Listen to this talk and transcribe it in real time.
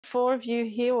four of you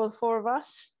here, or the four of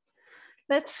us.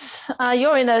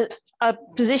 You're in a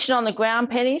position on the ground,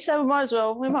 Penny, so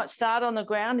we might start on the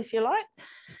ground if you like.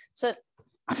 So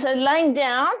laying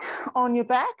down on your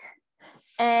back,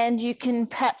 and you can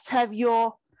perhaps have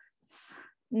your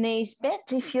knees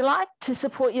bent if you like to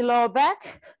support your lower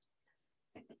back,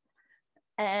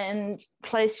 and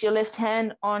place your left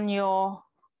hand on your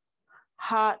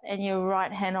heart and your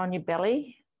right hand on your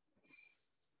belly.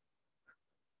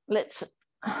 Let's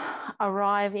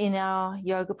arrive in our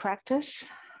yoga practice,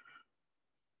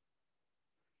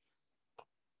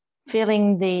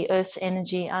 feeling the earth's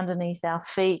energy underneath our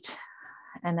feet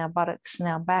and our buttocks and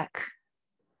our back,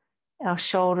 our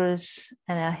shoulders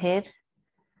and our head.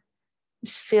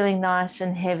 It's feeling nice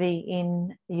and heavy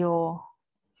in your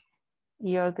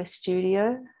yoga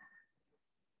studio.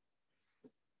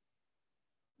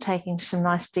 Taking some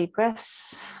nice deep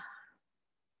breaths,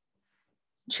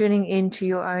 tuning into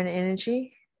your own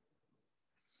energy.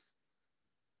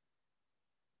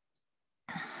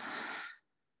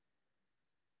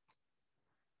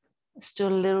 Let's do a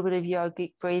little bit of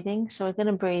yogic breathing. So we're going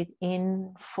to breathe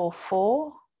in for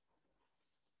 4.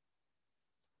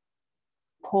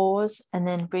 Pause and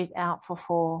then breathe out for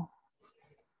 4.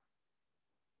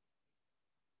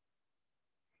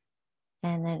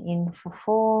 And then in for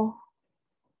 4.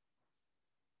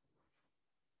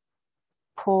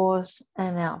 Pause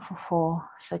and out for 4.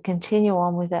 So continue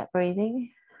on with that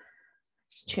breathing.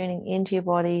 Just tuning into your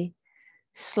body,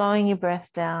 slowing your breath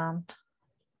down.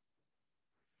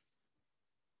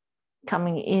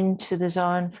 Coming into the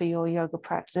zone for your yoga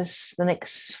practice. The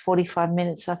next 45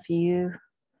 minutes are for you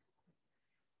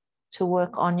to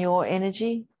work on your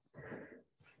energy.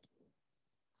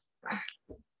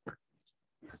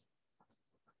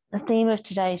 The theme of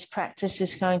today's practice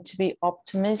is going to be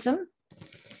optimism.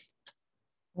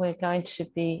 We're going to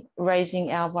be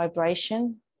raising our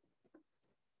vibration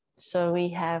so we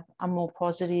have a more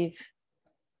positive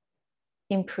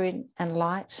imprint and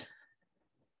light,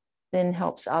 then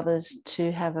helps others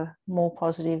to have a more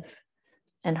positive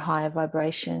and higher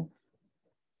vibration.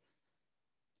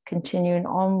 Continuing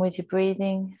on with your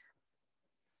breathing.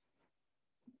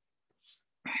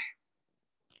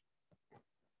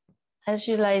 As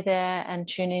you lay there and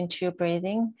tune into your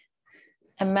breathing,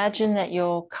 imagine that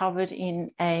you're covered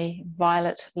in a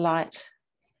violet light.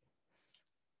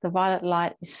 The violet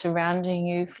light is surrounding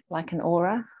you like an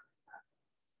aura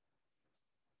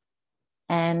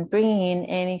and bringing in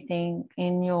anything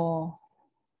in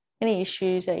any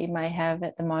issues that you may have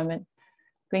at the moment.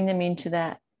 Bring them into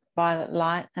that violet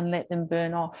light and let them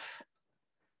burn off.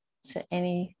 So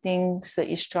any things that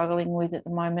you're struggling with at the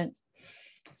moment,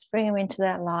 just bring them into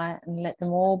that light and let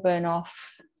them all burn off.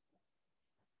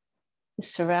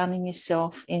 Just surrounding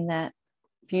yourself in that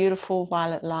beautiful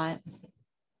violet light.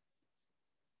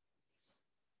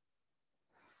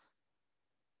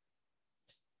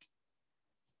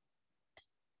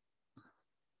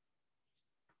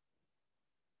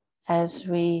 As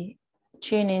we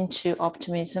tune into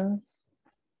optimism,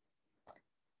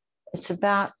 it's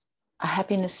about a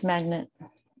happiness magnet.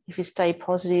 If you stay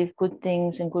positive, good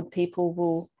things and good people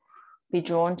will be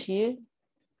drawn to you.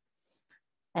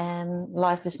 And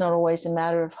life is not always a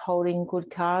matter of holding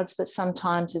good cards, but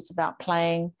sometimes it's about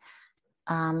playing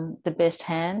the best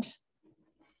hand.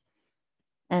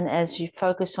 And as you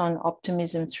focus on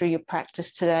optimism through your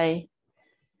practice today,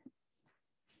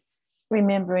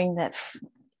 remembering that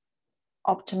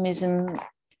optimism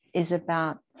is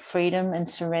about freedom and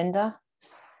surrender,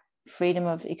 freedom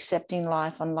of accepting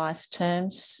life on life's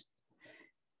terms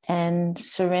and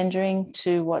surrendering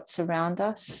to what's around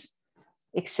us,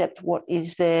 accept what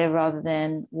is there rather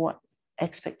than what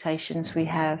expectations we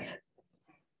have.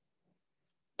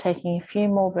 Taking a few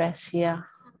more breaths here,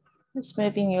 just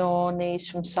moving your knees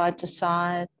from side to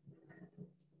side.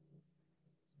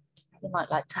 You might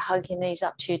like to hug your knees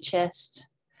up to your chest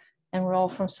and roll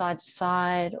from side to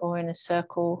side or in a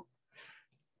circle,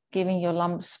 giving your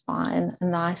lumbar spine a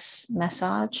nice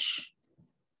massage.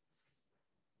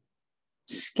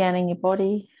 Scanning your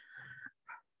body,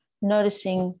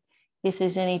 noticing if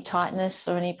there's any tightness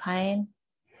or any pain.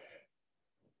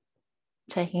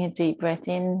 Taking a deep breath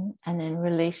in and then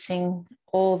releasing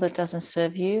all that doesn't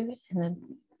serve you in a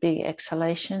big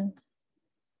exhalation.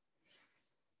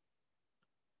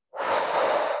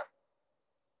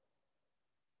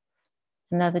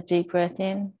 Another deep breath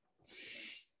in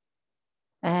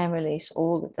and release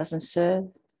all that doesn't serve.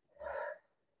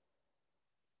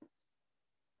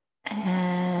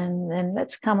 And then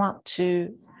let's come up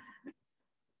to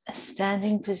a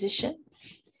standing position.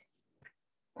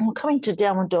 We'll come into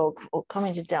downward dog, or come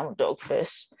into downward dog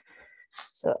first.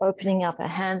 So opening up our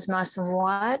hands nice and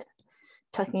wide,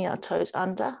 tucking our toes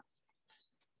under,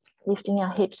 lifting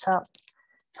our hips up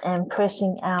and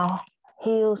pressing our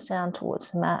heels down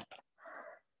towards the mat,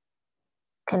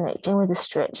 connecting with the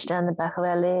stretch down the back of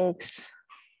our legs.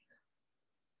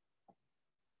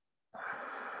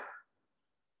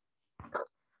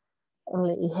 And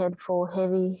let your head fall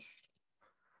heavy.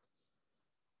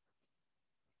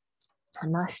 A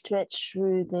nice stretch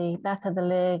through the back of the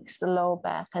legs, the lower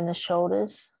back and the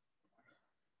shoulders.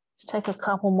 Let's take a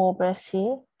couple more breaths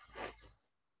here.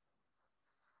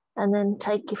 And then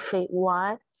take your feet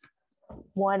wide,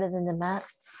 wider than the mat.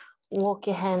 Walk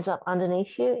your hands up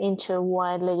underneath you into a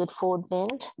wide-legged forward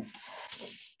bend.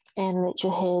 And let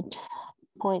your head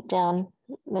point down,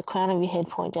 the crown of your head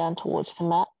point down towards the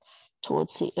mat,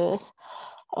 towards the earth.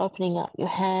 Opening up your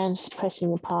hands,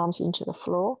 pressing the palms into the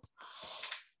floor.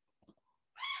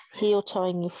 Heel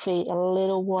toeing your feet a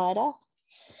little wider.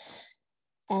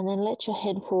 And then let your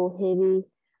head fall heavy.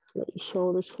 Let your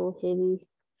shoulders fall heavy.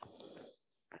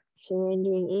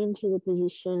 Surrendering into the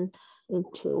position,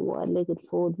 into a wide-legged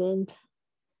forward bend.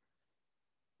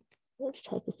 Let's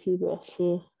take a few breaths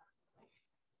here.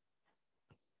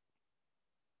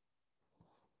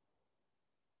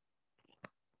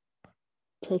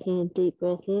 Taking a deep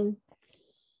breath in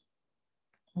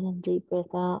and a deep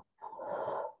breath out.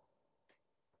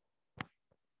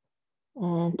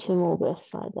 And 2 more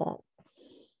breaths like that.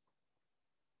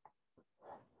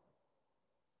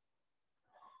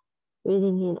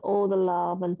 Breathing in all the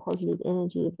love and positive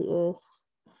energy of the earth.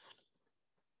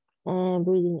 And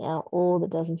breathing out all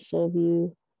that doesn't serve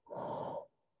you.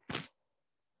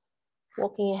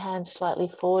 Walking your hands slightly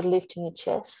forward, lifting your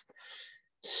chest,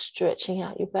 stretching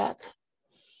out your back.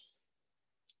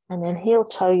 And then heel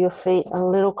toe your feet a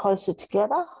little closer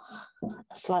together,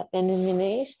 a slight bend in your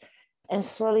knees, and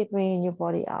slowly bringing your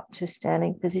body up to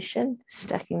standing position,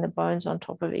 stacking the bones on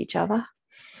top of each other.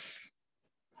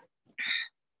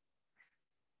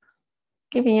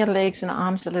 Giving your legs and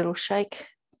arms a little shake.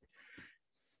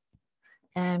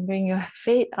 And bring your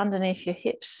feet underneath your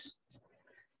hips.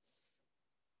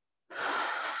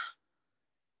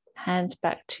 Hands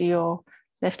back to your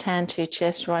left hand to your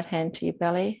chest, right hand to your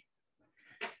belly.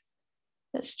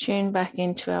 Let's tune back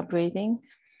into our breathing.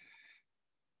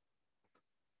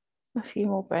 A few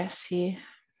more breaths here.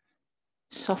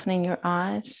 Softening your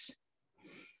eyes.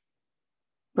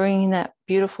 Bringing that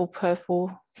beautiful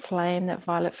purple flame, that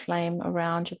violet flame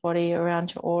around your body,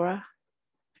 around your aura.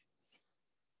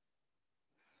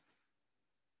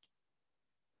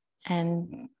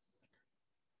 And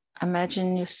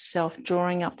imagine yourself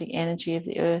drawing up the energy of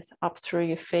the earth up through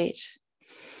your feet,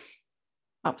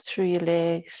 up through your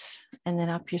legs, and then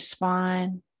up your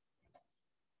spine,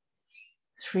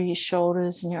 through your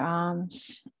shoulders and your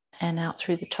arms, and out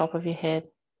through the top of your head.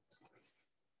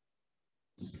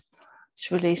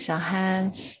 Let's release our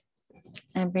hands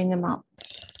and bring them up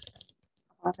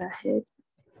above our head.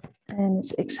 And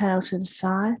let's exhale to the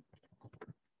side.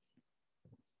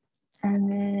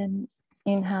 And then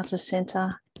inhale to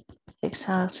center,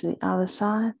 exhale to the other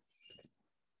side.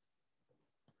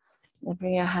 And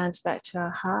bring our hands back to our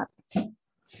heart.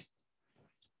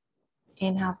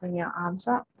 Inhale, bring your arms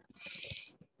up.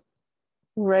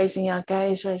 Raising our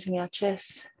gaze, raising our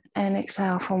chest. And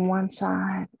exhale from one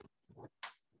side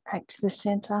back to the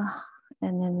center,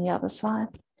 and then the other side.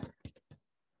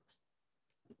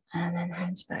 And then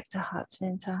hands back to heart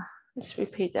center. Let's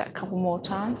repeat that a couple more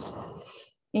times.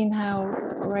 Inhale,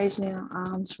 raising our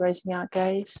arms, raising our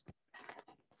gaze.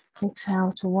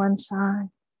 Exhale to one side,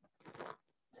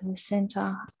 to the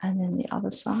center, and then the other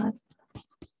side.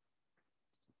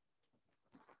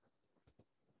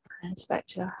 Hands back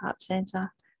to our heart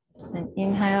center. Then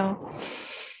inhale,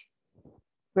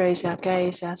 raise our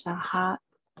gaze as our heart,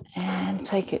 and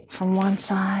take it from one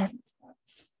side.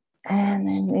 And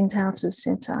then inhale to the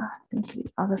center, into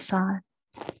the other side.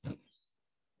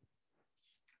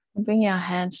 And bring our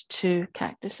hands to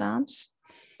cactus arms.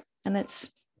 And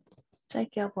let's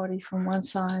take our body from one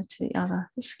side to the other,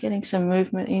 just getting some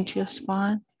movement into your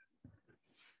spine.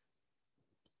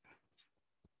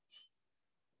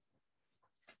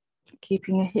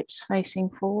 Keeping your hips facing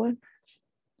forward.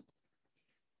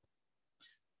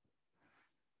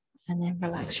 And then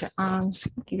relax your arms,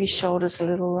 give your shoulders a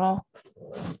little roll.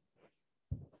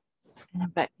 And then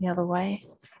back the other way.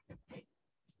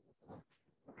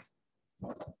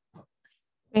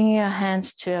 Bringing our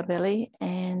hands to our belly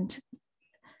and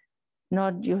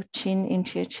nod your chin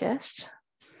into your chest,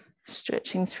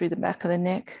 stretching through the back of the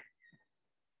neck.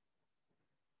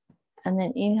 And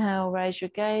then inhale, raise your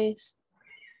gaze,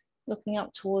 looking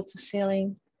up towards the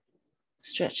ceiling,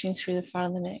 stretching through the front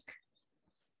of the neck.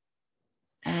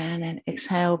 And then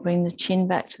exhale, bring the chin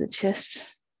back to the chest.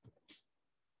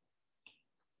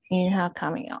 Inhale,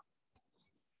 coming up.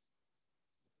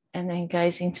 And then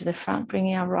gazing to the front,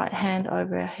 bringing our right hand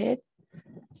over our head,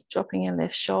 dropping our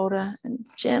left shoulder and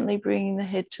gently bringing the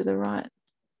head to the right.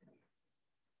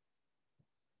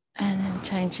 And then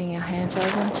changing our hands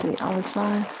over to the other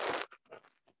side.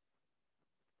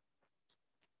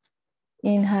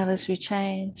 Inhale as we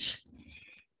change,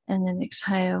 and then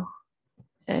exhale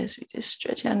as we just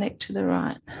stretch our neck to the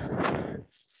right.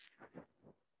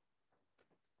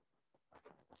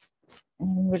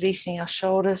 And releasing our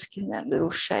shoulders, giving that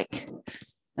little shake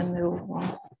and little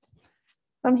roll.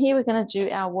 From here, we're going to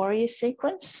do our warrior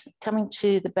sequence, coming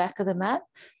to the back of the mat,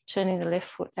 turning the left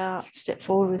foot out, step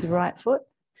forward with the right foot.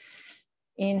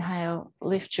 Inhale,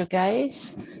 lift your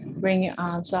gaze, bring your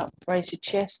arms up, raise your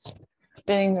chest,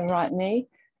 bending the right knee,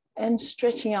 and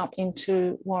stretching up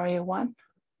into warrior one.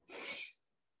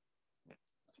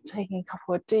 Taking a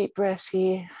couple of deep breaths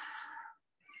here,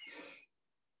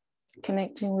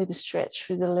 connecting with the stretch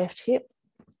through the left hip.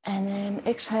 And then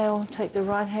exhale, take the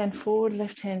right hand forward,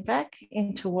 left hand back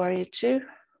into warrior two.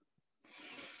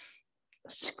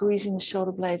 Squeezing the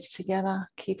shoulder blades together,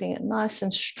 keeping it nice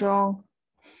and strong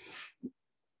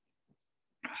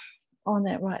on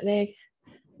that right leg.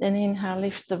 Then inhale,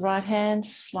 lift the right hand,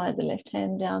 slide the left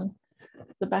hand down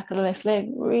the back of the left leg,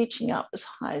 reaching up as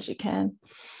high as you can,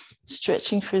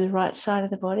 stretching through the right side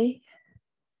of the body.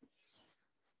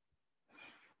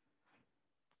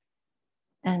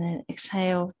 And then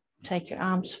exhale, take your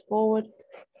arms forward,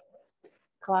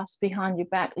 clasp behind your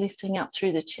back, lifting up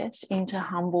through the chest into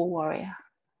humble warrior.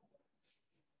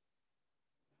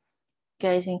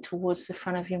 Gazing towards the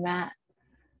front of your mat.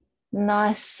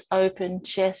 Nice open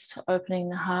chest, opening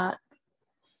the heart.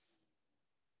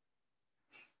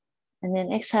 And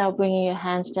then exhale, bringing your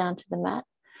hands down to the mat.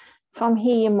 From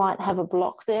here, you might have a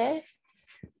block there.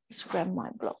 Just grab my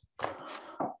block.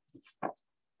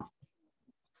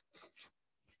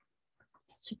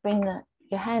 So bring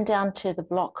your hand down to the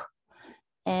block,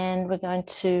 and we're going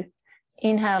to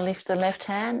inhale, lift the left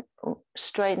hand,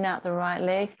 straighten out the right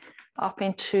leg, up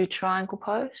into triangle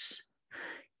pose,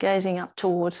 gazing up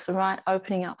towards the right,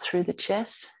 opening up through the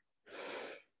chest.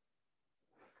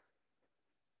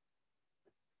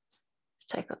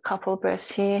 Take a couple of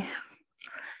breaths here,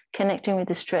 connecting with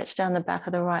the stretch down the back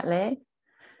of the right leg.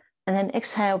 And then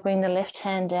exhale, bring the left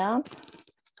hand down,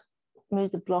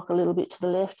 move the block a little bit to the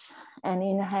left, and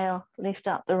inhale, lift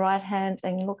up the right hand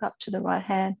and look up to the right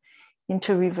hand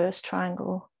into reverse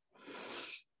triangle.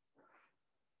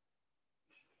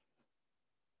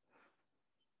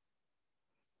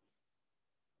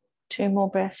 Two more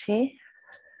breaths here.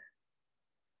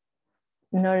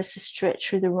 Notice the stretch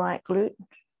through the right glute.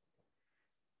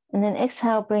 And then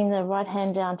exhale, bring the right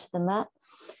hand down to the mat.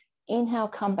 Inhale,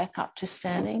 come back up to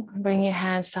standing. Bring your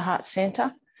hands to heart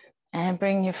center and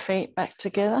bring your feet back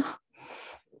together.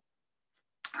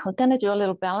 We're going to do a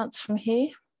little balance from here.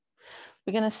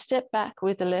 We're going to step back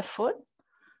with the left foot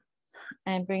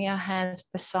and bring our hands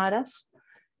beside us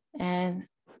and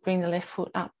bring the left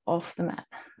foot up off the mat.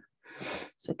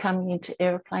 So coming into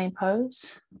airplane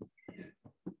pose.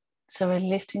 So we're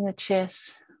lifting the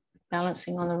chest,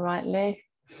 balancing on the right leg.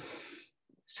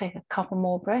 Let's take a couple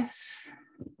more breaths.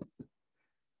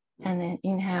 And then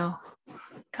inhale,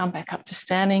 come back up to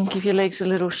standing. Give your legs a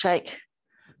little shake.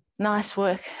 Nice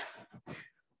work.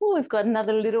 Oh, we've got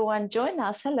another little one join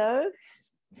us. Hello.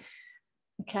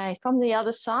 Okay, from the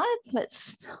other side,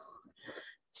 let's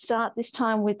start this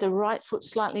time with the right foot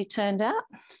slightly turned out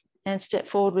and step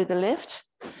forward with the left.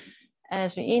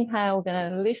 As we inhale, we're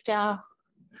going to lift our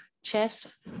chest,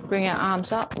 bring our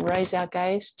arms up, raise our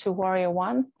gaze to warrior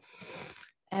one,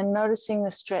 and noticing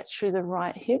the stretch through the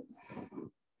right hip.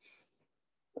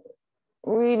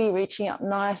 Really reaching up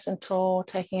nice and tall,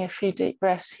 taking a few deep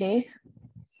breaths here.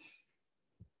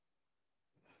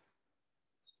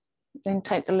 Then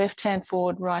take the left hand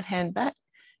forward, right hand back,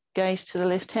 gaze to the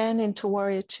left hand into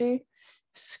warrior two,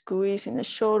 squeezing the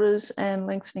shoulders and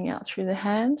lengthening out through the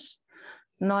hands,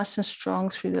 nice and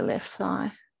strong through the left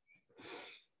thigh.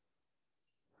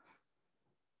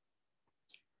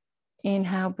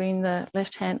 Inhale, bring the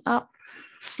left hand up,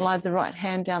 slide the right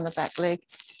hand down the back leg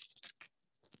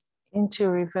into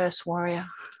reverse warrior.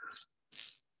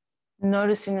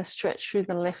 Noticing the stretch through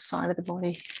the left side of the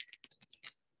body.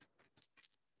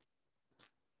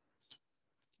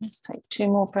 Let's take two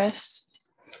more breaths.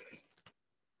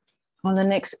 On the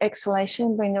next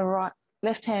exhalation, bring the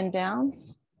left hand down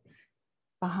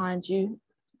behind you,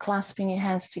 clasping your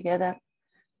hands together.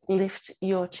 Lift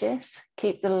your chest,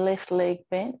 keep the left leg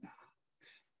bent,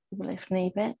 the left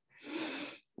knee bent.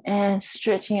 And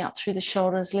stretching up through the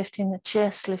shoulders, lifting the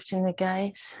chest, lifting the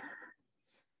gaze.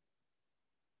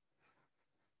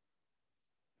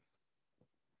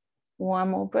 One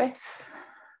more breath.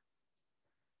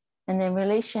 And then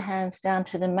release your hands down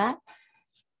to the mat.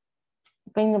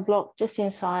 Bring the block just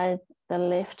inside the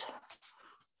left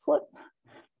foot.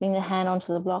 Bring the hand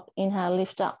onto the block. Inhale,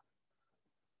 lift up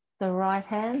the right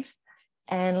hand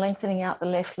and lengthening out the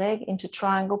left leg into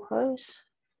triangle pose.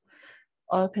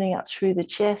 Opening up through the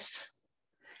chest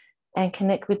and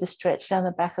connect with the stretch down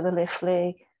the back of the left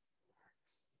leg.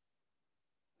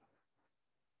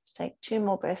 Just take 2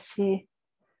 more breaths here.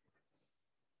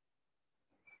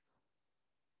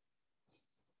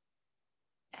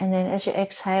 And then as you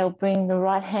exhale, bring the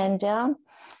right hand down,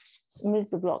 move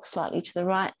the block slightly to the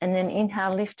right, and then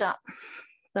inhale, lift up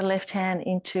the left hand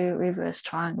into reverse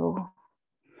triangle.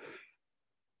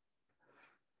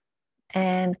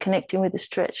 And connecting with the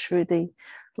stretch through the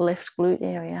left glute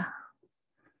area.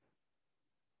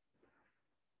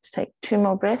 Just take 2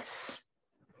 more breaths.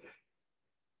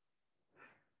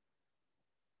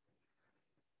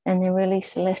 And then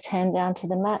release the left hand down to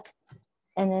the mat.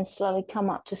 And then slowly come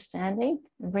up to standing.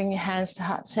 And bring your hands to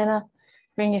heart center.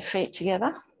 Bring your feet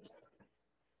together.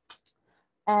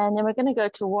 And then we're going to go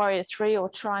to warrior 3 or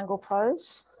triangle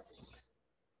pose.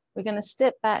 We're going to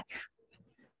step back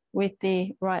with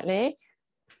the right leg.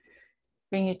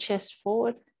 Bring your chest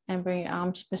forward and bring your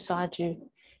arms beside you.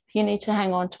 If you need to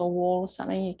hang on to a wall or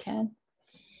something, you can.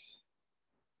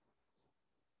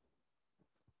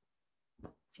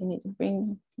 If you need to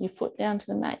bring your foot down to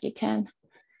the mat, you can.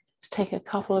 Just take a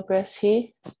couple of breaths here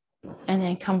and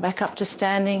then come back up to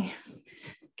standing.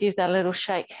 Give that a little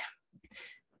shake.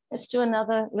 Let's do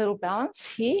another little balance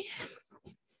here.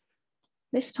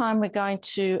 This time we're going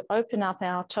to open up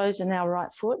our toes in our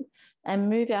right foot and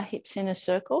move our hips in a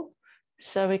circle.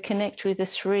 So we connect with the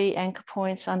 3 anchor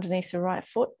points underneath the right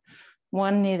foot,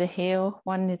 1 near the heel,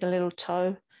 1 near the little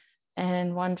toe,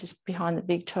 and 1 just behind the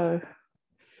big toe.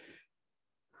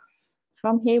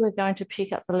 From here, we're going to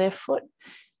pick up the left foot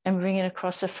and bring it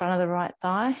across the front of the right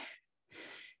thigh.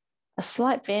 A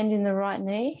slight bend in the right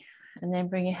knee, and then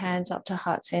bring your hands up to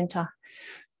heart center,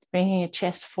 bringing your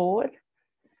chest forward.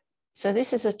 So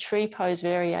this is a tree pose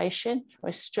variation.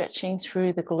 We're stretching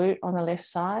through the glute on the left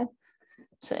side.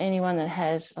 So anyone that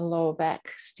has a lower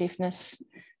back stiffness,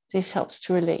 this helps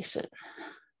to release it.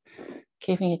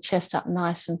 Keeping your chest up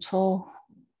nice and tall.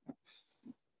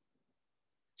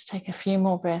 Let's take a few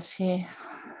more breaths here.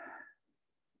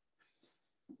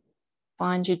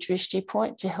 Find your drishti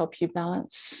point to help you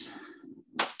balance.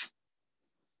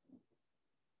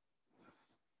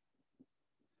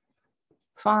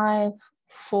 Five,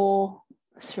 4,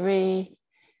 3,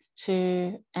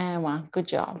 2, and 1. Good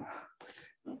job.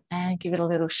 And give it a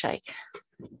little shake.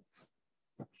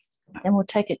 And we'll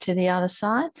take it to the other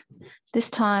side.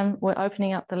 This time we're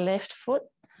opening up the left foot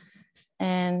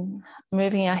and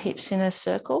moving our hips in a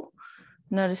circle,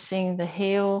 noticing the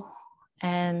heel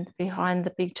and behind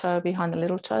the big toe, behind the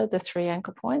little toe, the 3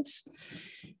 anchor points.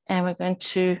 And we're going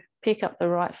to pick up the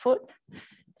right foot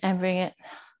and bring it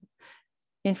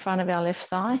in front of our left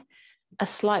thigh, a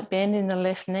slight bend in the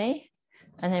left knee,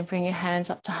 and then bring your hands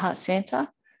up to heart center.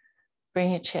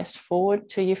 Bring your chest forward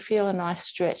till you feel a nice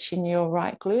stretch in your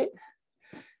right glute.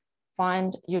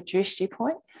 Find your drishti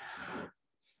point.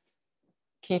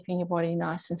 Keeping your body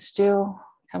nice and still,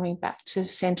 coming back to the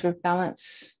center of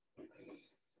balance.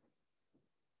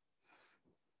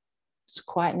 Just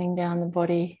quietening down the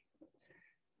body.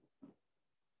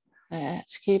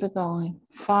 Let's keep it going.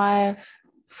 5,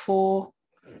 4,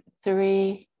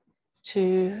 3,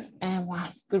 2, and 1.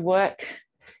 Good work.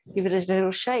 Give it a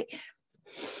little shake.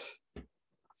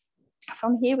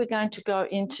 From here, we're going to go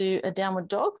into a downward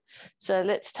dog. So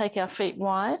let's take our feet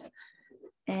wide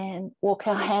and walk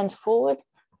our hands forward.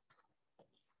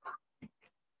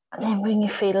 And then bring your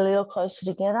feet a little closer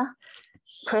together,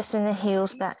 pressing the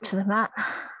heels back to the mat,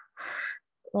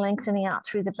 lengthening out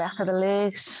through the back of the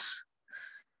legs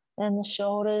and the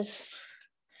shoulders.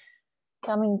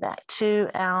 Coming back to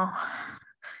our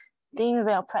theme of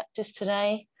our practice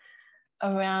today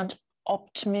around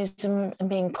optimism and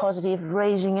being positive,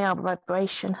 raising our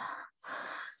vibration.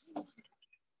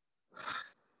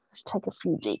 Let's take a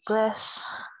few deep breaths.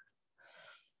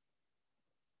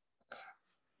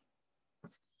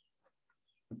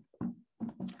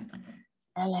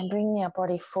 And then bringing our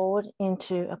body forward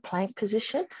into a plank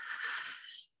position.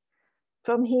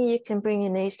 From here, you can bring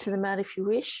your knees to the mat if you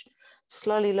wish,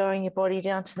 slowly lowering your body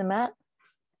down to the mat.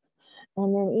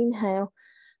 And then inhale,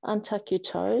 untuck your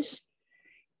toes.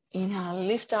 Inhale,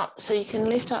 lift up. So you can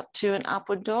lift up to an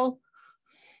upward dog,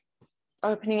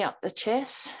 opening up the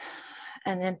chest.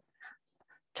 and then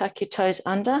tuck your toes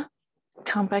under,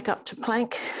 come back up to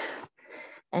plank.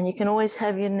 And you can always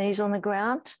have your knees on the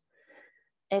ground.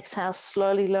 Exhale,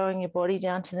 slowly lowering your body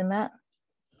down to the mat.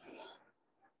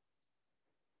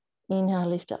 Inhale,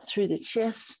 lift up through the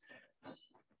chest.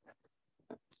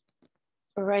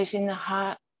 Raising the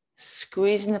heart,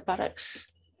 squeezing the buttocks.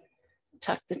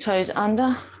 Tuck the toes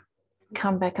under,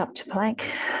 come back up to plank.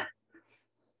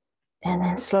 And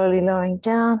then slowly lowering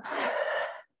down.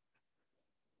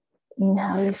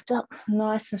 Inhale, lift up,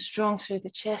 nice and strong through the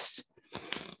chest.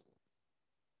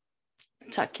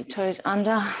 Tuck your toes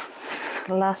under.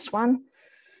 Last one.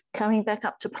 Coming back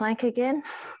up to plank again.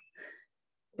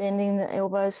 Bending the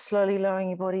elbows, slowly lowering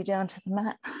your body down to the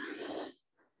mat.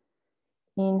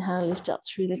 Inhale, lift up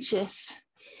through the chest.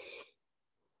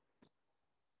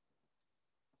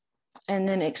 And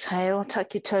then exhale,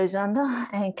 tuck your toes under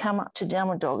and come up to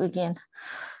downward dog again.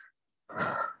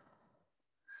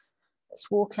 Let's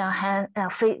walk our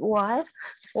feet wide,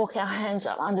 walk our hands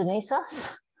up underneath us.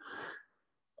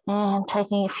 And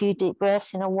taking a few deep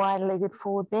breaths in a wide-legged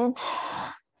forward bend.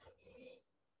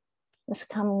 Just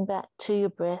coming back to your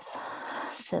breath,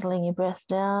 settling your breath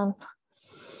down.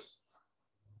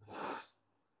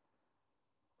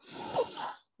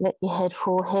 Let your head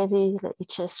fall heavy, let your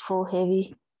chest fall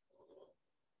heavy.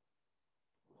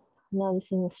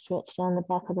 Noticing the stretch down the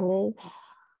back of the legs.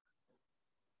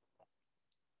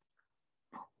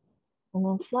 And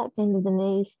then slight bend of the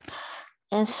knees.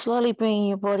 And slowly bringing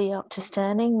your body up to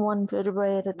standing, one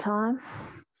vertebrae at a time.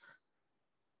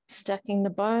 Stacking the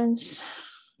bones.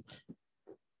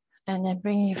 And then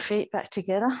bringing your feet back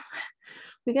together.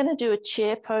 We're going to do a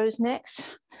chair pose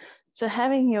next. So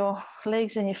having your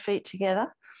legs and your feet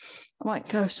together. I might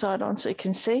go side on so you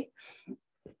can see.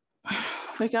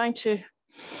 We're going to,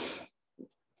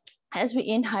 as we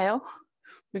inhale,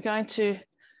 we're going to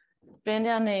bend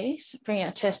our knees, bring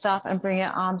our chest up and bring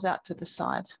our arms out to the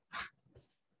side.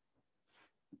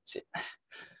 That's it.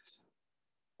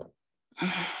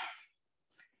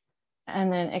 And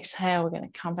then exhale, we're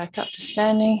going to come back up to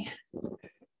standing.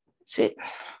 That's it.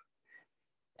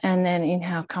 And then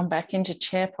inhale, come back into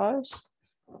chair pose.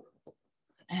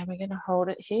 And we're going to hold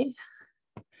it here.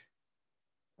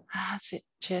 That's it.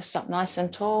 Chest up nice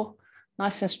and tall,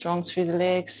 nice and strong through the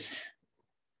legs.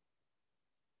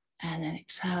 And then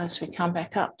exhale as we come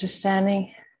back up to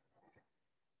standing.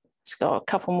 Let's go a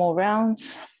couple more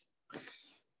rounds.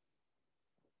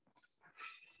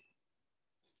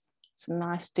 It's a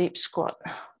nice deep squat.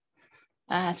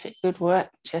 That's it, good work.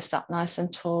 Chest up nice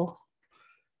and tall.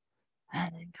 And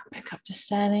then come back up to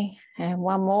standing. And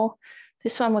one more.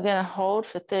 This one we're going to hold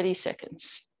for 30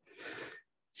 seconds.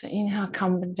 So inhale,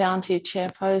 come down to your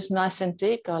chair pose, nice and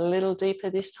deep. Go a little deeper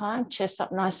this time. Chest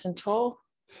up nice and tall.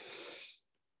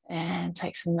 And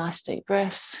take some nice deep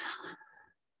breaths.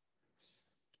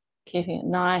 Keeping it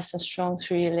nice and strong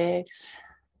through your legs.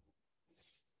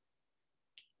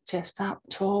 Chest up,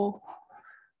 tall.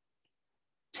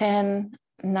 10,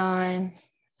 9,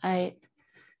 8,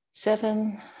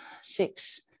 7,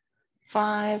 6,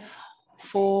 5,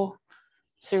 4,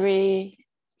 3,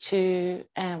 2,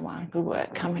 and 1. Good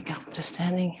work. Coming up to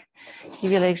standing.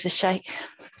 Give your legs a shake.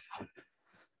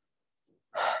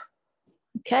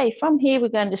 Okay, from here, we're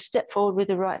going to step forward with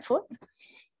the right foot.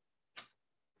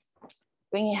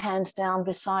 Bring your hands down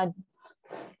beside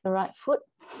the right foot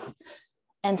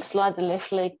and slide the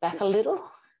left leg back a little.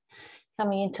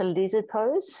 Coming into lizard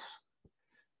pose.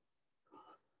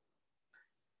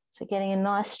 So getting a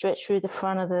nice stretch through the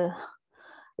front of the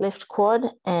left quad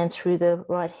and through the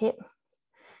right hip.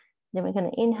 Then we're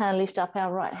going to inhale, lift up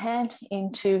our right hand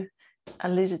into a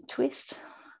lizard twist.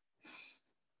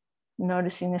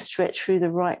 Noticing the stretch through the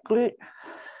right glute.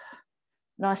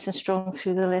 Nice and strong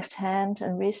through the left hand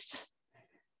and wrist.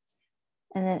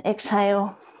 And then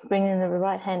exhale, bringing the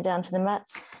right hand down to the mat.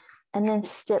 And then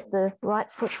step the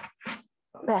right foot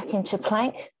back into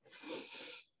plank.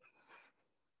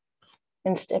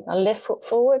 And step our left foot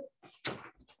forward.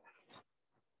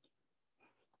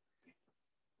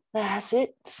 That's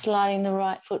it, sliding the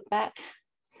right foot back.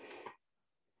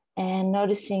 And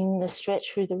noticing the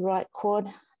stretch through the right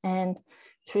quad and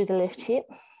through the left hip.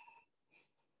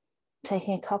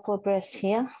 Taking a couple of breaths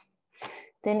here.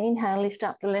 Then inhale, lift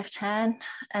up the left hand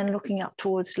and looking up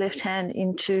towards left hand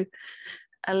into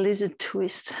a lizard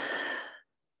twist.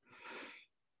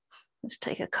 Let's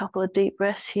take a couple of deep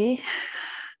breaths here.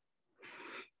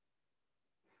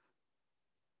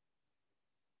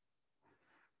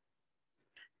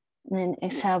 And then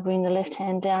exhale, bring the left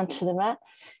hand down to the mat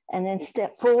and then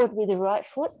step forward with the right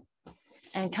foot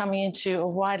and coming into a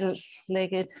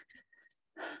wide-legged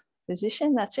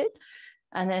position. That's it.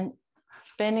 And then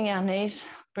bending our knees,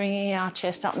 bringing our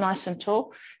chest up nice and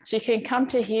tall. So you can come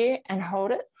to here and hold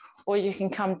it, or you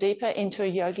can come deeper into a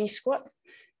yogi squat.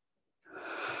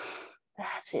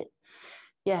 That's it.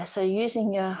 Yeah, so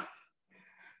using your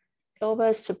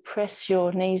elbows to press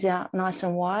your knees out nice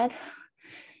and wide,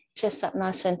 chest up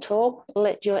nice and tall.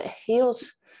 Let your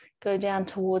heels go down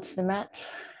towards the mat,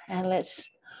 and let's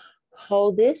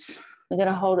hold this. We're going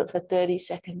to hold it for 30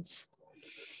 seconds.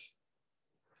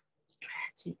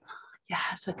 That's it.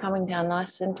 Yeah, so coming down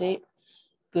nice and deep.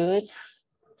 Good.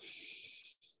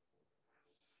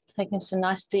 Taking some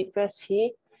nice deep breaths here.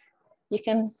 You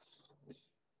can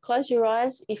close your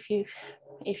eyes if you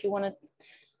want to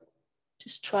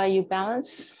just try your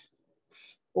balance,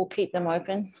 or keep them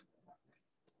open.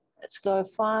 Let's go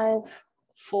 5,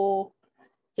 4,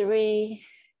 3,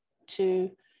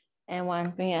 2, and 1.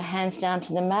 Bring your hands down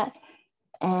to the mat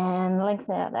and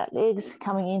lengthen out that legs,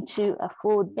 coming into a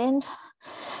forward bend,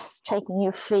 taking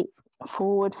your feet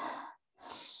forward.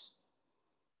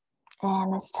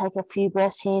 And let's take a few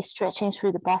breaths here, stretching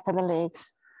through the back of the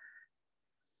legs.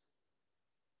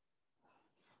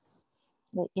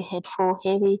 Let your head fall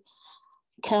heavy.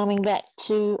 Coming back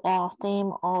to our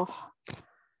theme of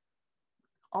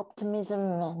optimism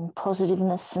and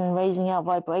positiveness and raising our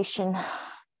vibration.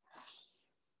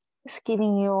 Just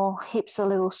giving your hips a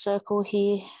little circle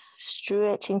here,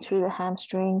 stretching through the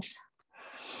hamstrings.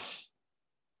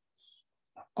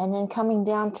 And then coming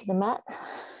down to the mat,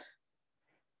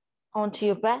 onto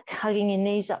your back, hugging your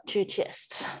knees up to your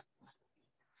chest.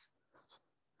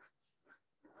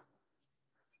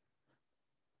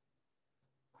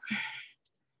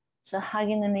 So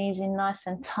hugging the knees in nice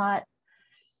and tight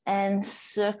and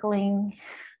circling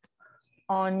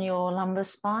on your lumbar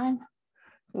spine,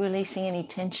 releasing any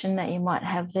tension that you might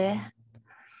have there.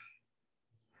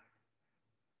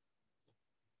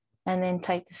 And then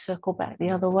take the circle back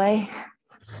the other way.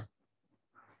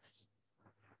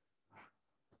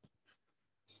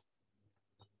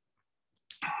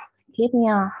 Keeping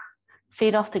our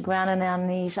feet off the ground and our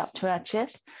knees up to our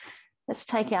chest. Let's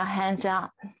take our hands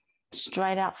out,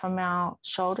 straight out from our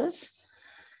shoulders,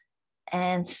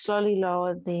 and slowly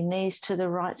lower the knees to the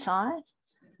right side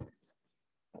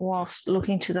whilst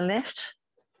looking to the left.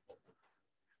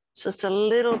 So it's a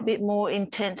little bit more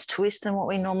intense twist than what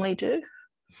we normally do.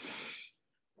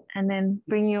 And then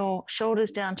bring your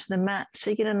shoulders down to the mat so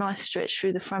you get a nice stretch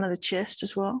through the front of the chest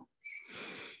as well.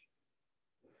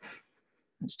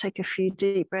 Let's take a few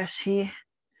deep breaths here,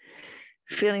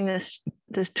 feeling this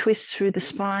twist through the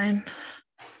spine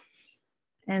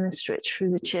and the stretch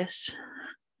through the chest.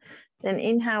 Then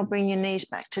inhale, bring your knees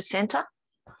back to center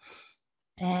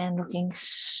and looking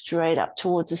straight up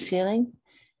towards the ceiling.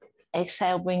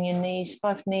 Exhale, bring your knees,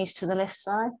 both knees to the left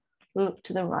side, look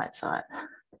to the right side.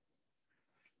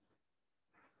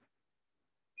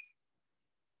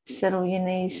 Settle your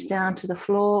knees down to the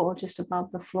floor or just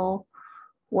above the floor,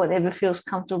 whatever feels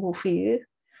comfortable for you.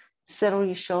 Settle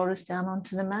your shoulders down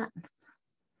onto the mat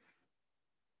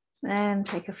and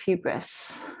take a few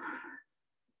breaths.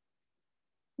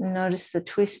 Notice the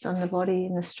twist on the body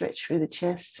and the stretch through the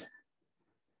chest.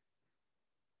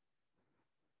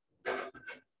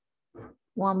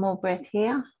 One more breath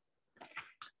here.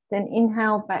 Then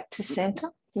inhale back to center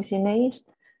with your knees.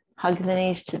 Hug the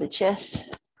knees to the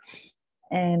chest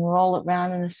and roll it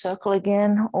round in a circle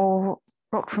again, or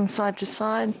rock from side to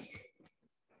side.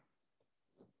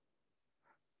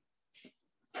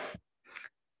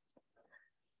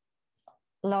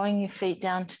 Lowering your feet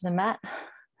down to the mat.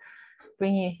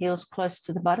 Bring your heels close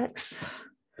to the buttocks.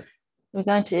 We're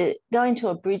going to go into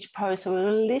a bridge pose, so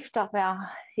we'll lift up our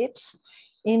hips.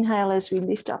 Inhale as we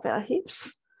lift up our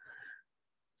hips,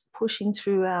 pushing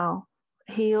through our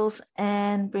heels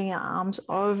and bring our arms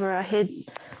over our head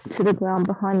to the ground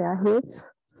behind our heads.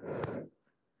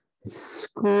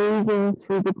 Squeezing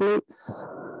through the glutes.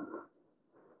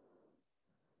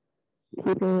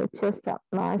 Keeping your chest up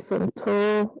nice and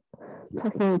tall,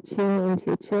 tucking your chin into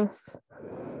your chest.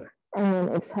 And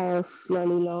then exhale,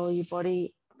 slowly lower your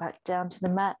body back down to the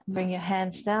mat. Bring your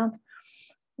hands down.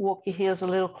 Walk your heels a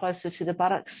little closer to the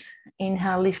buttocks.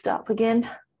 Inhale, lift up again.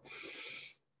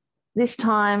 This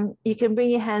time, you can bring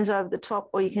your hands over the top,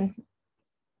 or you can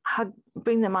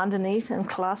bring them underneath and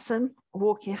clasp them.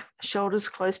 Walk your shoulders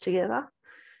close together.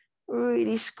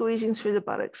 Really squeezing through the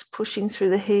buttocks, pushing through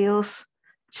the heels,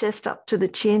 chest up to the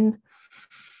chin.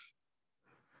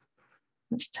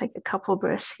 Let's take a couple of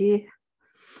breaths here.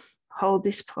 Hold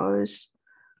this pose,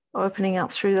 opening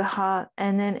up through the heart,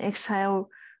 and then exhale,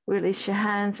 release your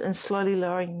hands and slowly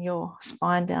lowering your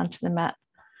spine down to the mat.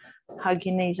 Hug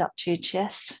your knees up to your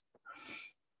chest.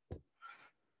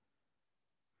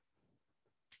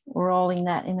 rolling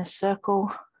that in a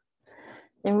circle.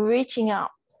 Then reaching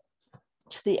up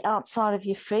to the outside of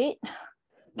your feet,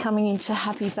 coming into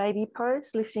happy baby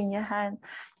pose, lifting your hand,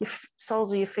 your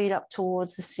soles of your feet up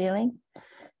towards the ceiling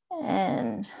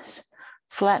and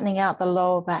flattening out the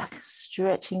lower back,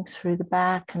 stretching through the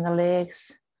back and the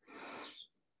legs.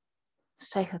 Let's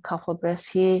take a couple of breaths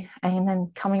here and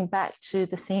then coming back to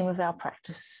the theme of our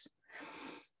practice,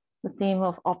 the theme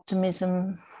of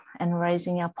optimism and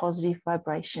raising our positive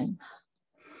vibration.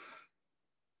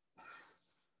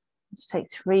 Let's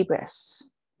take 3 breaths.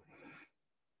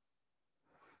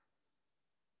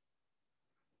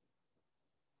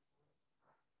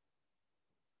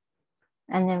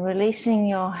 And then releasing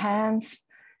your hands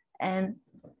and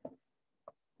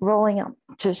rolling up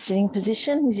to a sitting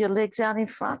position with your legs out in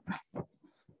front.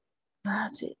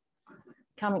 That's it.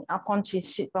 Coming up onto your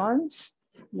sit bones,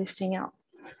 lifting up.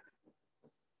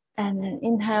 And then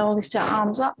inhale, lift our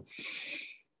arms up.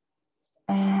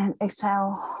 And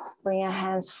exhale, bring our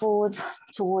hands forward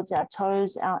towards our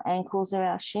toes, our ankles, or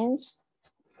our shins.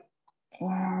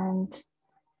 And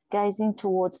gazing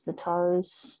towards the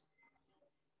toes.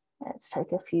 Let's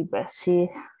take a few breaths here.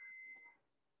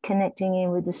 Connecting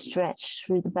in with the stretch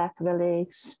through the back of the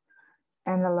legs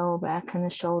and the lower back and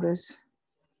the shoulders.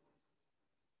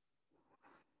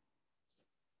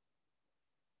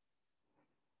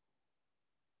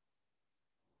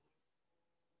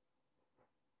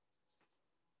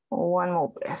 One more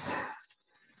breath.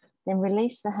 Then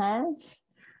release the hands,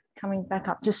 coming back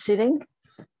up to sitting.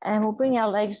 And we'll bring our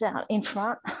legs out in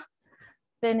front,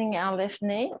 bending our left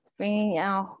knee, bringing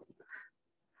our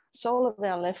sole of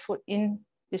our left foot in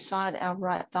beside our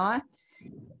right thigh.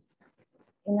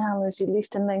 Inhale as you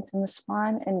lift and lengthen the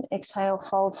spine, and exhale,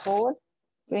 fold forward,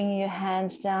 bringing your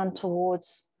hands down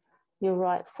towards your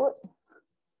right foot,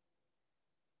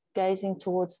 gazing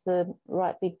towards the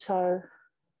right big toe,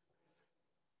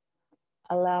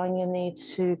 allowing your knee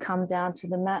to come down to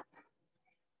the mat.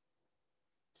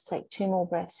 Let's take 2 more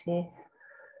breaths here.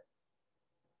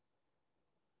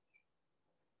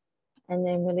 And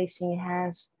then releasing your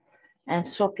hands and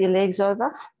swap your legs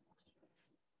over.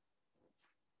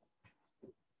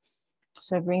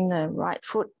 So bring the right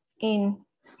foot in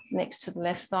next to the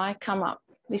left thigh, come up,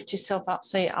 lift yourself up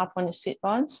so you're up on your sit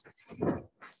bones.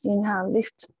 Inhale,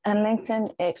 lift and lengthen,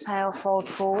 exhale, fold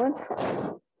forward.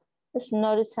 Just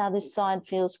notice how this side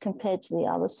feels compared to the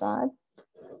other side.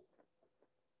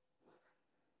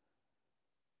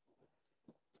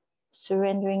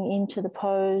 Surrendering into the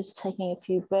pose, taking a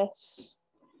few breaths,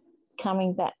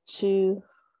 coming back to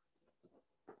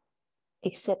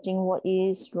accepting what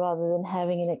is rather than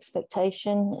having an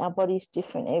expectation. Our body's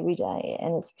different every day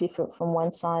and it's different from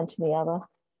one side to the other.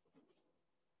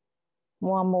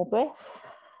 One more breath,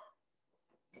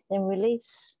 then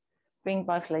release. Bring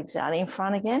both legs out in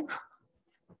front again.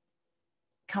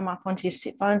 Come up onto your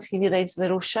sit bones, give your legs a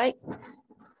little shake.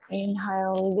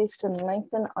 Inhale, lift and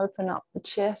lengthen, open up the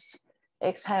chest.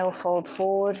 Exhale, fold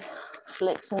forward,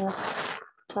 flexing the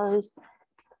toes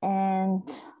and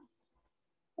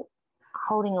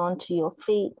holding on to your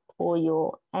feet or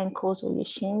your ankles or your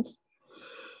shins.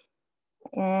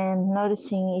 And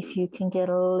noticing if you can get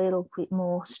a little bit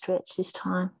more stretch this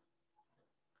time.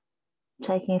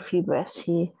 Taking a few breaths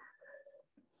here.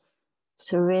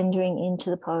 Surrendering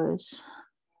into the pose.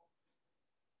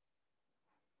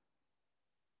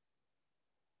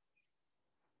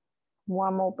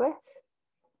 One more breath.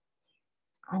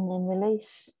 And then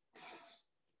release.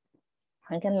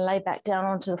 We're going to lay back down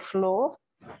onto the floor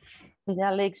with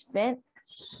our legs bent,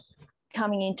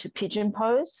 coming into pigeon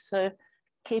pose. So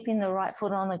keeping the right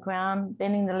foot on the ground,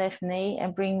 bending the left knee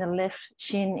and bring the left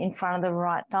shin in front of the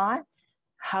right thigh.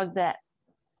 Hug that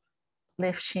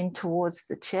left shin towards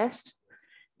the chest.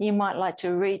 You might like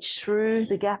to reach through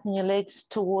the gap in your legs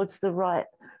towards the right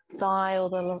thigh or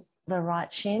the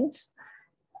right shins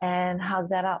and hug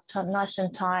that up nice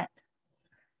and tight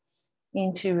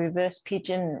into reverse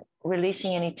pigeon,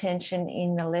 releasing any tension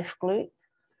in the left glute.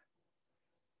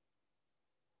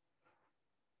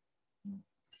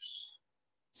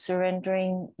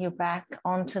 Surrendering your back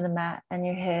onto the mat and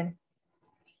your head.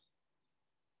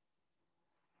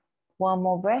 One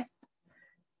more breath.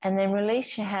 And then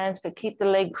release your hands, but keep the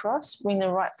leg crossed. Bring the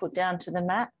right foot down to the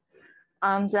mat.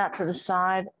 Arms out to the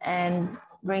side and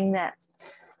bring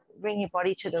your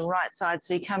body to the right side.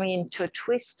 So you're coming into a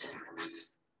twist.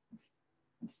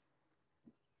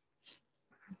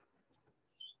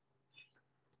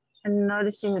 And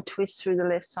noticing the twist through the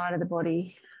left side of the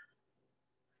body.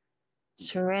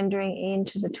 Surrendering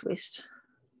into the twist.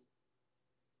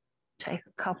 Take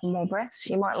a couple more breaths.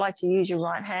 You might like to use your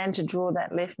right hand to draw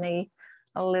that left knee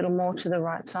a little more to the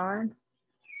right side.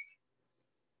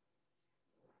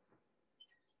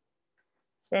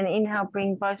 Then inhale,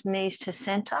 bring both knees to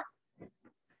center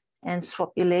and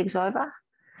swap your legs over.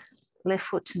 Left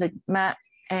foot to the mat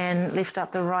and lift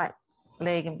up the right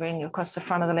leg and bring it across the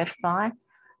front of the left thigh.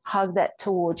 Hug that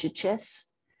towards your chest.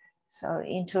 So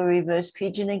into a reverse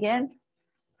pigeon again.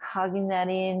 Hugging that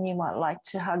in, you might like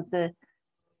to hug the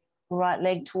right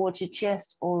leg towards your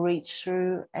chest or reach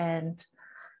through and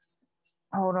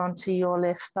hold on to your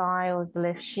left thigh or the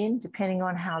left shin, depending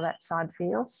on how that side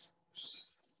feels.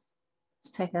 Let's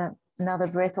take another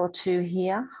breath or two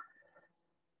here.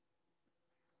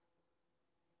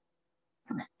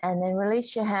 And then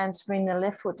release your hands, bring the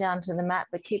left foot down to the mat,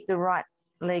 but keep the right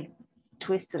leg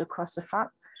twisted across the front.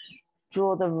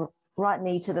 Draw the right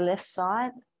knee to the left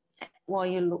side while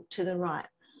you look to the right.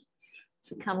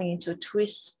 So coming into a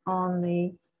twist on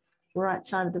the right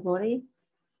side of the body.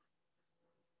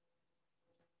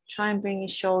 Try and bring your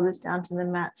shoulders down to the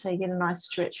mat so you get a nice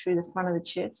stretch through the front of the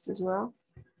chest as well.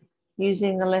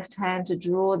 Using the left hand to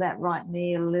draw that right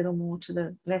knee a little more to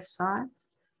the left side.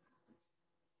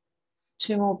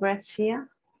 2 more breaths here.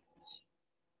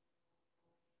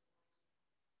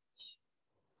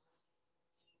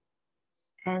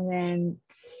 And then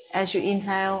as you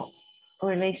inhale,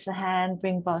 release the hand,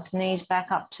 bring both knees back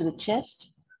up to the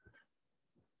chest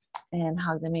and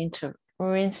hug them in to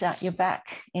rinse out your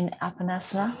back in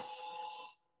asana.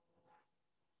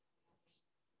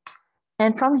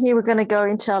 And from here, we're going to go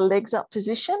into our legs up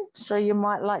position. So you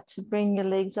might like to bring your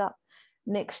legs up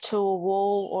next to a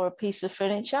wall or a piece of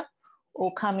furniture,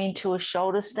 or come into a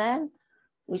shoulder stand,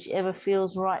 whichever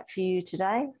feels right for you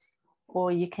today.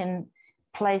 Or you can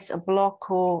place a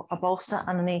block or a bolster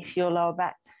underneath your lower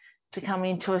back to come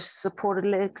into a supported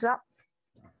legs up.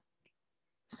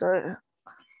 So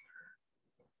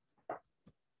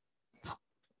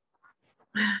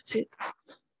that's it.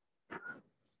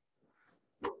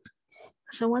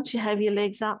 So once you have your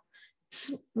legs up,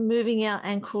 moving our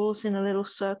ankles in a little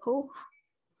circle.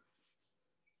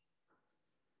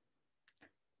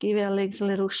 Give our legs a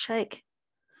little shake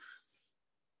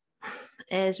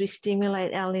as we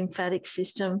stimulate our lymphatic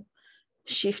system,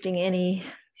 shifting any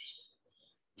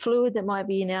fluid that might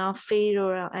be in our feet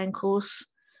or our ankles,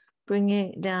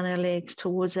 bringing down our legs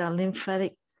towards our lymph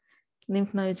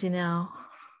nodes in our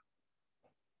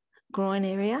groin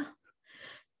area,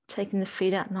 taking the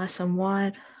feet out nice and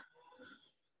wide.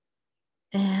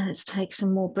 And let's take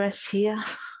some more breaths here.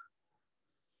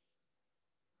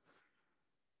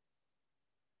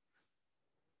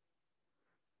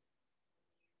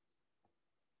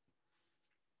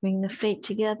 Bring the feet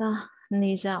together,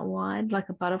 knees out wide like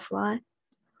a butterfly.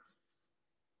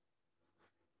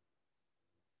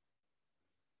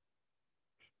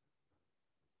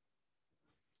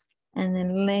 And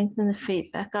then lengthen the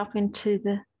feet back up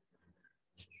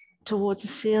towards the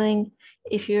ceiling.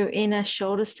 If you're in a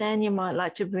shoulder stand, you might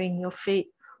like to bring your feet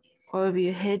over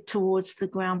your head towards the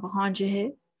ground behind your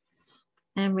head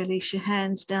and release your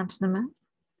hands down to the mat.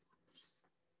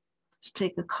 Just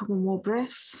take a couple more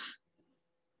breaths.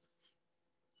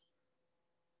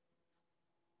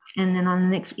 And then on the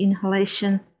next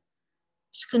inhalation,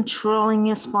 just controlling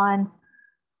your spine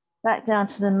back down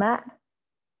to the mat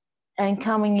and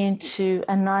coming into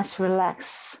a nice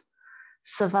relaxed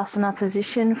Savasana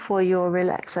position for your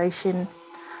relaxation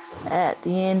at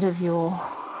the end of your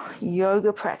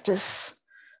yoga practice.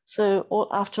 So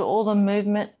after all the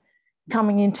movement,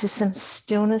 coming into some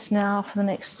stillness now for the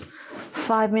next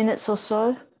 5 minutes or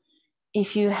so.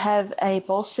 If you have a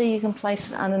bolster, you can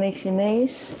place it underneath your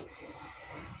knees.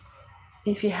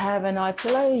 If you have an eye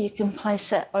pillow, you can place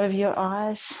that over your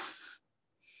eyes,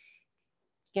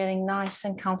 getting nice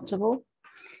and comfortable.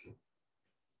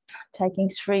 Taking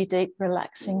 3 deep,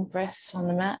 relaxing breaths on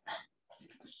the mat.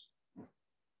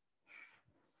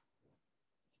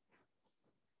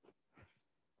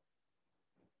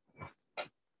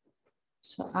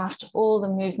 So after all the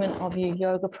movement of your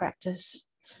yoga practice,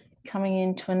 coming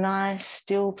into a nice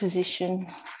still position,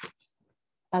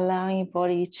 allowing your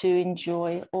body to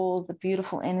enjoy all the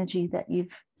beautiful energy that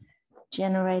you've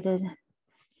generated.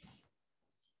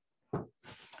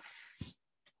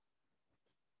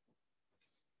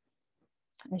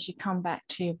 As you come back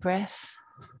to your breath,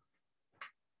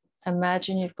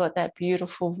 imagine you've got that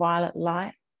beautiful violet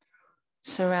light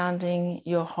surrounding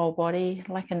your whole body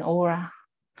like an aura.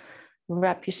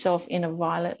 Wrap yourself in a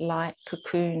violet light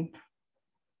cocoon.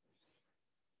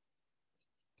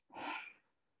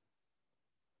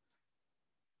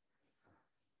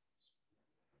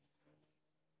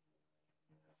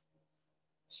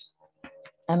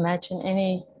 Imagine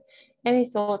any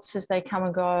thoughts as they come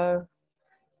and go.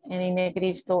 Any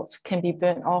negative thoughts can be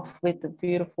burnt off with the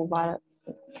beautiful violet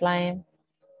flame.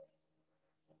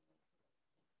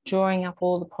 drawing up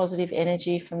all the positive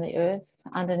energy from the earth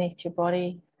underneath your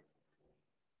body,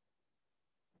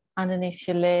 underneath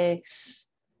your legs,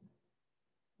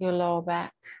 your lower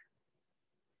back,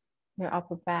 your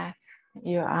upper back,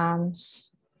 your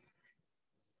arms,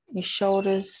 your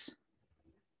shoulders,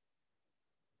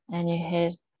 and your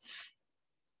head.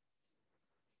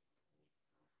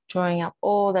 Drawing up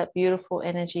all that beautiful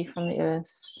energy from the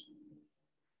earth,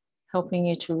 helping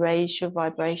you to raise your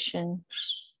vibration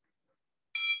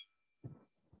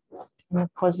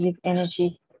and positive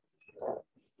energy.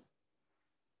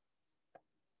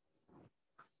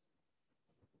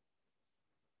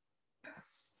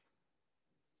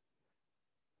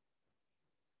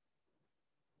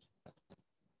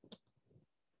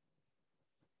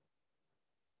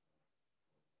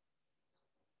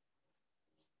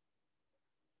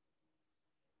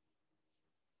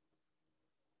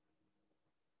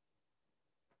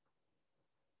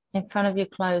 In front of your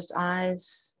closed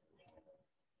eyes,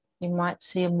 you might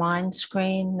see a mind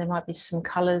screen. There might be some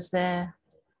colors there.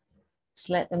 Just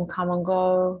let them come and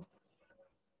go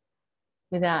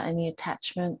without any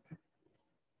attachment.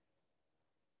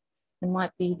 It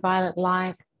might be violet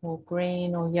light or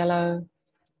green or yellow,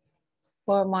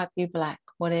 or it might be black,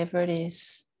 whatever it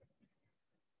is.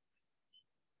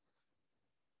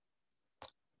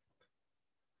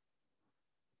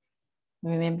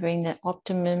 Remembering that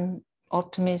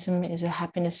optimism is a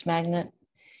happiness magnet.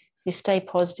 If you stay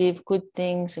positive, good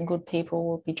things and good people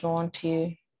will be drawn to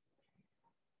you.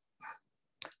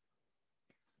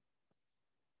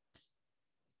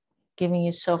 Giving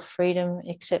yourself freedom,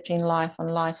 accepting life on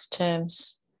life's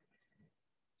terms,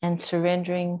 and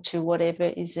surrendering to whatever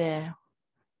is there,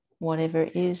 whatever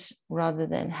it is, rather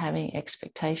than having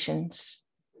expectations.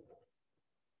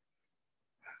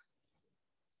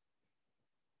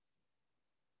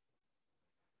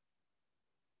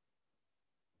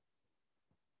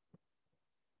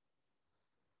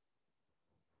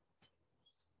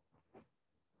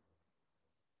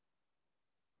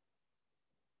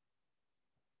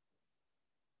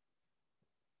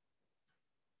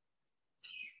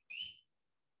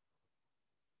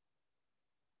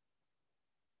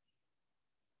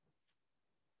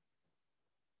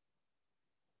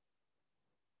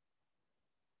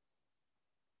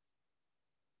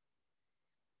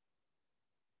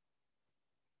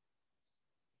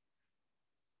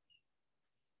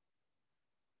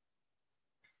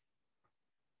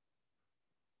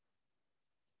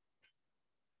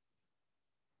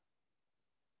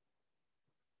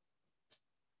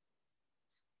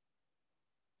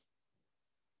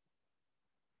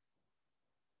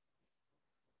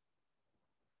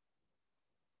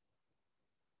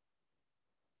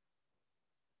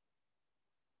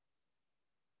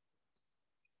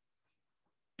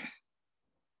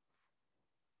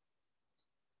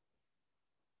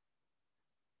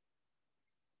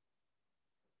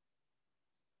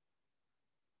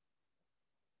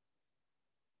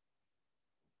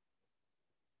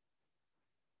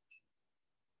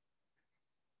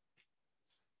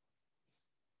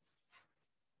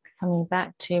 Coming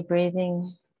back to your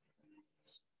breathing,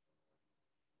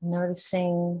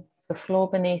 noticing the floor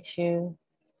beneath you,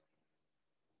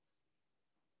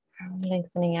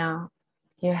 lengthening out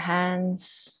your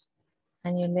hands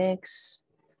and your legs,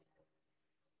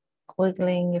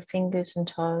 wiggling your fingers and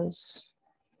toes,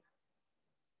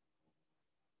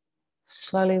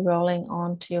 slowly rolling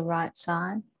onto your right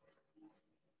side.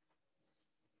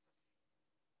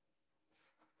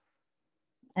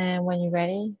 And when you're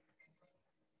ready,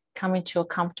 come into a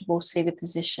comfortable seated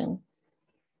position.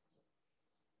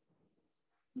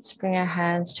 Let's bring our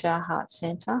hands to our heart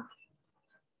center.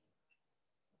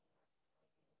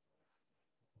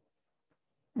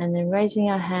 And then raising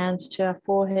our hands to our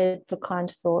forehead for kind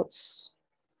thoughts,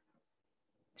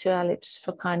 to our lips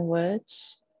for kind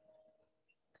words,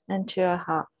 and to our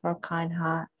heart for a kind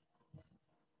heart.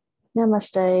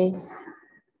 Namaste.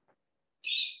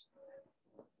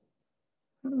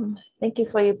 Thank you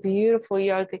for your beautiful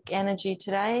yogic energy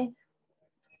today.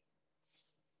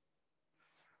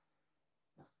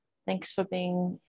 Thanks for being